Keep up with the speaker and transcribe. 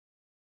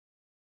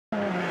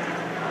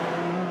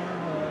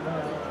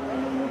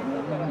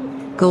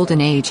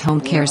Golden Age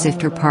Home Care's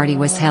Iftar party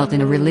was held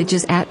in a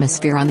religious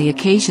atmosphere on the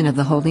occasion of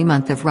the holy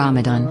month of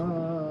Ramadan.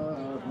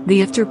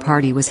 The Iftar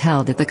party was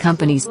held at the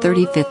company's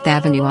 35th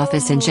Avenue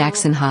office in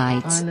Jackson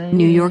Heights,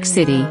 New York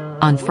City,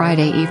 on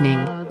Friday evening,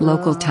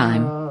 local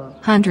time.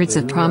 Hundreds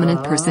of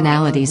prominent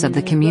personalities of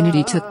the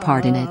community took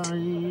part in it.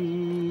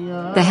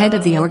 The head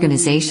of the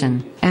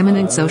organization,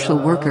 eminent social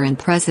worker and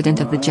president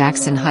of the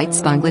Jackson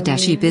Heights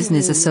Bangladeshi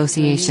Business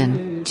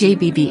Association,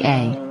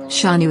 JBBA,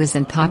 BongshaiNews,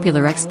 and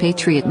popular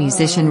expatriate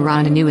musician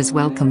Ramadan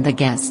welcomed the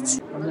guests.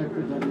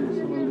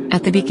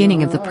 At the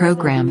beginning of the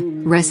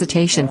program,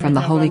 recitation from the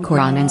Holy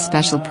Quran and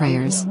special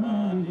prayers.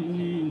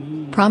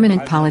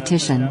 Prominent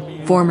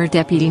politician, former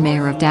Deputy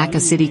Mayor of Dhaka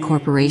City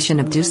Corporation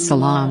Abdus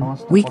Salam,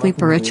 Weekly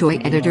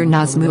Parachoy editor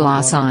Nazmul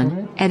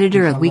Ahsan,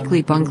 editor of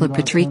Weekly Bangla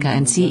Patrika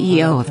and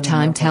CEO of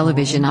Time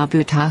Television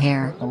Abu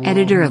Taher,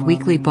 editor of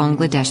Weekly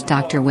Bangladesh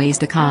Dr.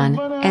 Wazda Khan,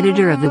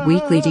 editor of the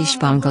Weekly Dish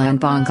Bangla and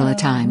Bangla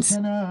Times,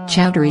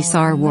 Chowdhury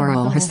Sarwar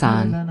ul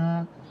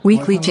Hassan.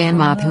 Weekly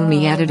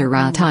Janmabhoomi editor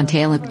Ratan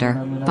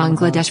Talukdar,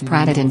 Bangladesh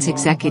Praditans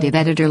executive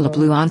editor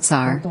Lablu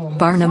Ansar,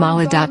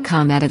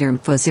 Barnamala.com editor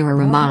Mfazur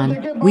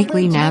Rahman,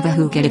 Weekly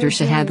Navahuk editor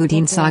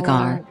Shahabuddin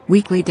Sagar,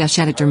 Weekly Desh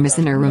editor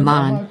Mizanur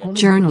Rahman,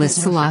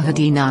 journalist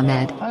Salahuddin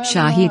Ahmed,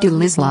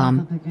 Shahidul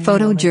Islam,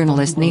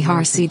 photojournalist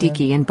Nihar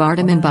Siddiqui, and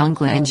Bardaman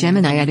Bangla and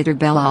Gemini editor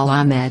Belal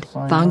Ahmed.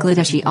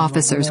 Bangladeshi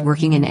officers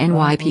working in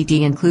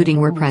NYPD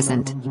including were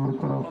present.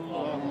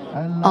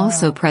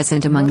 Also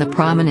present among the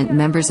prominent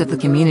members of the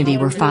community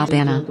were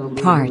Fabana,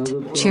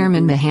 Part,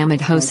 Chairman Muhammad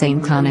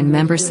Hossain Khan and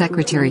Member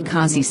Secretary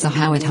Qazi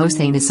Sahawat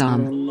Hossain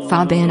Azam,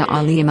 Fabana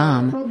Ali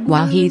Imam,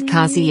 Wahid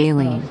Qazi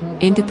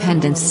Aleen,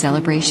 Independence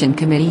Celebration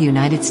Committee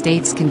United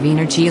States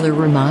Convener Jeelar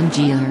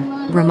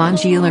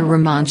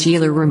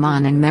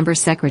Rahman and Member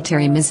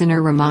Secretary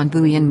Mizanur Rahman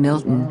Buyan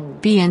Milton,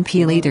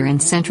 BNP leader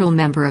and central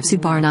member of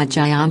Subarna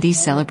Jayanti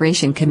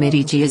Celebration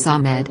Committee Giaz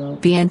Ahmed,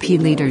 BNP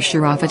leader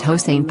Sharafat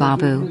Hossain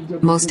Babu,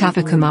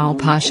 Mostafa Kamal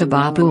Pasha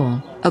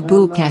Babul,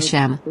 Abul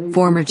Kashem,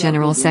 former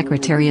General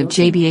Secretary of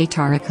JBA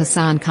Tariq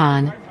Hassan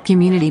Khan,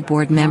 Community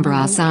Board member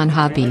Ahsan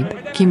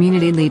Habib,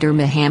 Community leader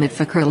Muhammad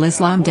Fakhr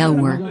Islam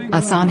Delwar,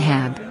 Ahsan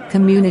Hab,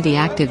 Community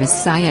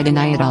activist Syed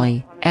Inayat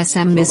Ali,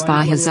 SM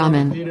Misbah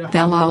Zaman,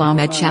 Belal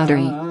Ahmed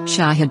Chowdhury,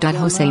 Shahidat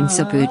Hossain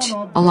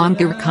Sabuj,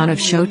 Alamgir Khan of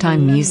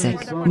Showtime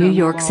Music, New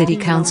York City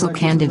Council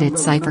candidate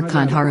Saifur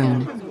Khan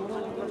Haroon.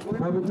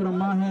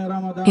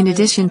 In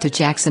addition to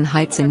Jackson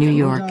Heights in New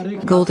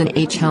York, Golden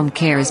Age Home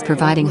Care is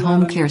providing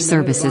home care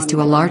services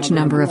to a large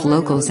number of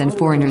locals and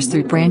foreigners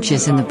through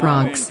branches in the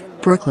Bronx,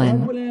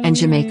 Brooklyn, and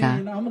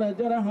Jamaica.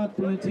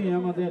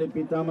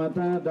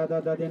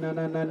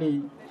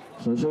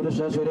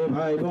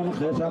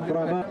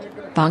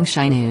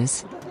 Bongshai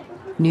News,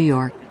 New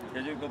York.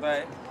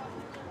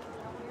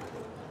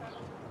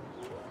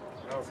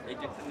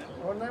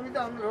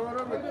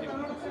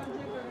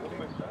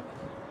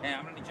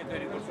 আমরা নিচে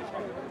তৈরি করছি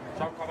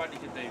সব খাবার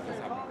নিচে তৈরি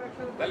করছি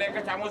তাহলে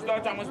একটা চামচ দাও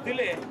চামচ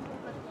দিলে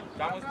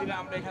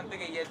আমরা এখান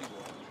থেকে ইয়ে দিব